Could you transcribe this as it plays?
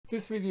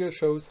This video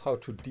shows how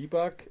to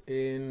debug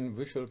in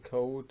Visual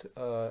Code,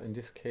 in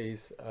this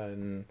case a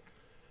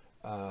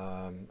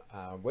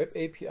web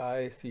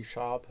API C#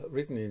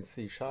 written in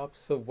C#.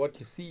 So what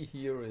you see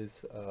here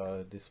is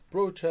this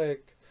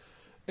project,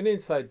 and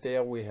inside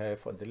there we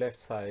have on the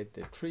left side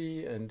the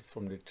tree, and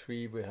from the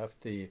tree we have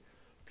the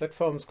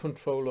platforms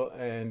controller,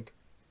 and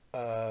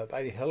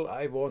by the hell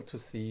I want to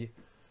see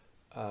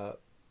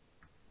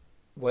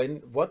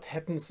what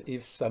happens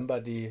if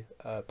somebody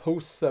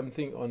posts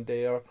something on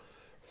there.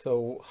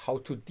 So how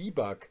to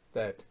debug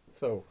that.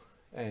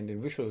 And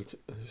in Visual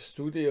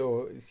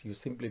Studio you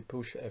simply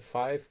push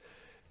F5.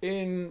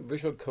 In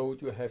Visual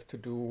Code you have to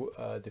do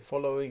the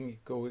following. You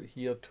go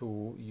here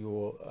to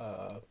your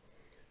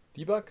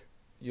debug.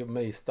 You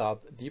may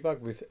start debug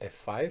with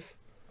F5,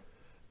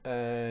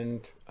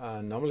 and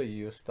normally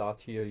you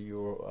start here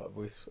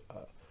with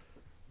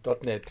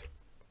 .NET.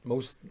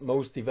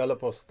 Most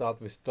developers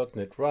start with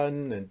 .NET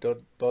Run and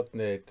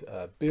 .NET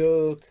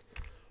Build.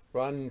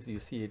 Run, you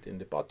see it in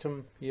the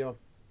bottom here,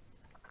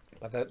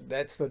 but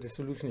that's not the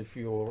solution if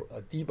you're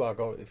a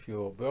debugger, if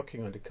you're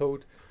working on the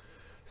code.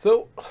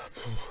 So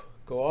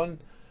go on.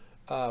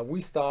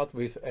 We start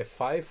with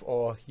F5,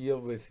 or here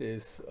with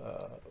this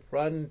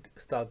run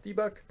start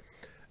debug,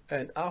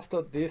 and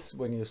after this,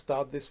 when you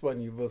start this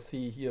one, you will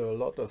see here a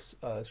lot of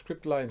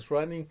script lines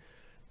running.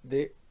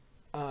 This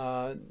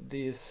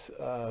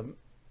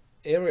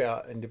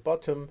area in the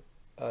bottom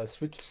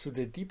switches to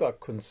the debug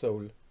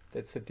console.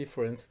 That's the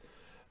difference.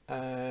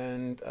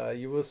 And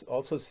you will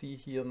also see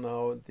here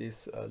now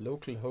this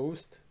local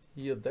host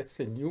here. That's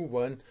a new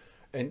one,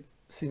 and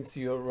since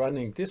you're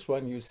running this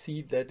one, you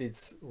see that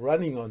it's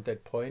running on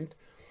that point.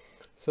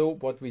 So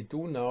what we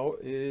do now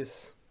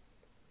is,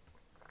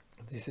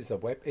 this is a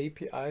web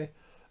API.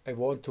 I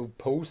want to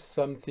post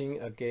something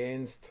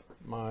against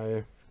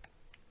my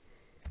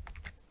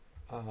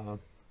the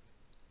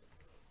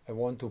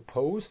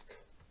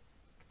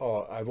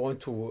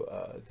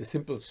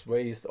simplest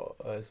way is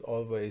as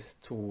always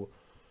to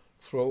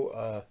throw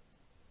a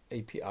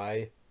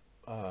API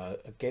a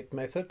get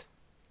method.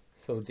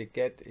 So the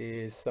get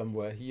is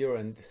somewhere here,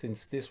 and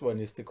since this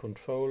one is the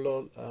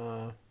controller,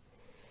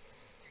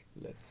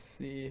 let's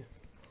see,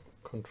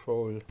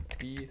 Control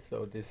B,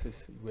 so this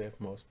is, we have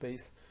more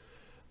space.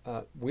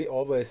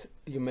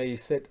 You may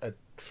set a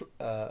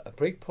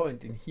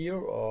breakpoint in here,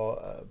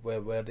 or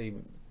where the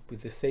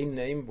with the same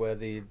name where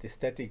the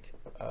static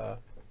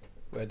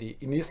where the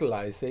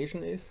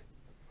initialization is.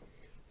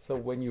 So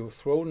when you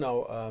throw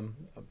now a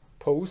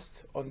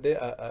post on there,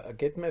 a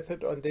get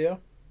method on there,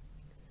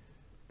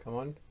 come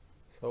on.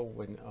 So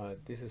when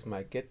this is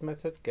my get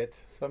method, get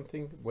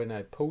something, when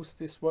I post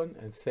this one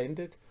and send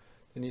it,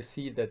 then you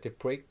see that the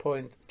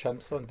breakpoint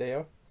jumps on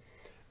there,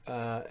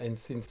 and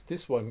since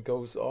this one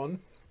goes on,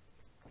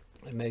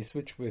 I may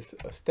switch with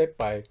a step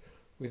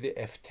with the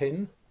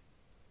F10.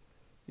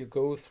 You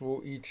go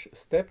through each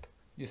step,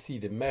 you see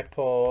the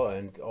mapper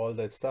and all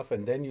that stuff,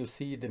 and then you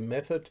see the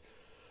method,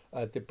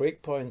 the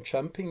breakpoint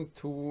jumping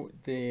to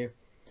the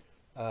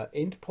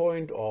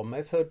endpoint or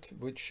method,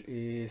 which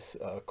is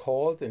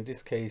called, in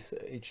this case,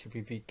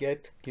 HTTP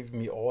get, give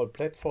me all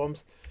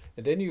platforms.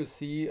 And then you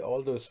see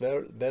all those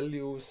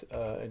values,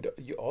 and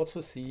you also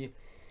see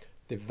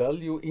the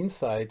value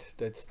inside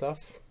that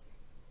stuff.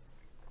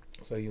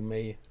 So you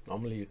may,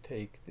 normally you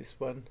take this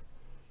one.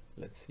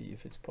 Let's see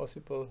if it's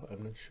possible,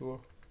 I'm not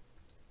sure.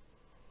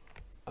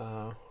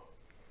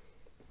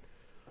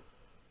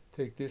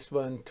 Take this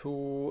one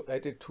to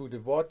add it to the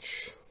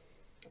watch.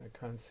 I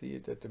can't see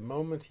it at the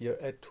moment. Here,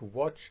 add to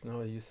watch.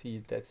 Now you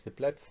see that's the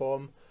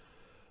platform.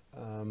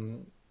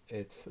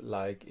 It's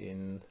like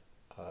in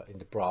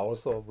the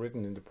browser,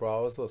 written in the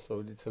browser,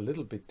 so it's a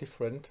little bit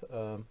different.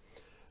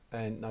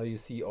 And now you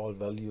see all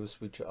values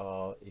which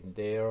are in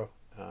there,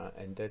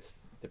 and that's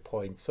the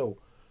point. So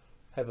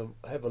have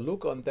a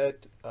look on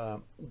that.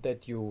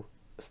 That you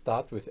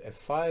start with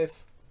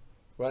F5,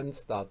 run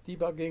start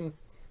debugging,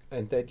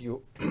 and that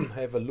you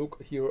have a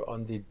look here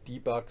on the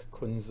debug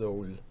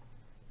console.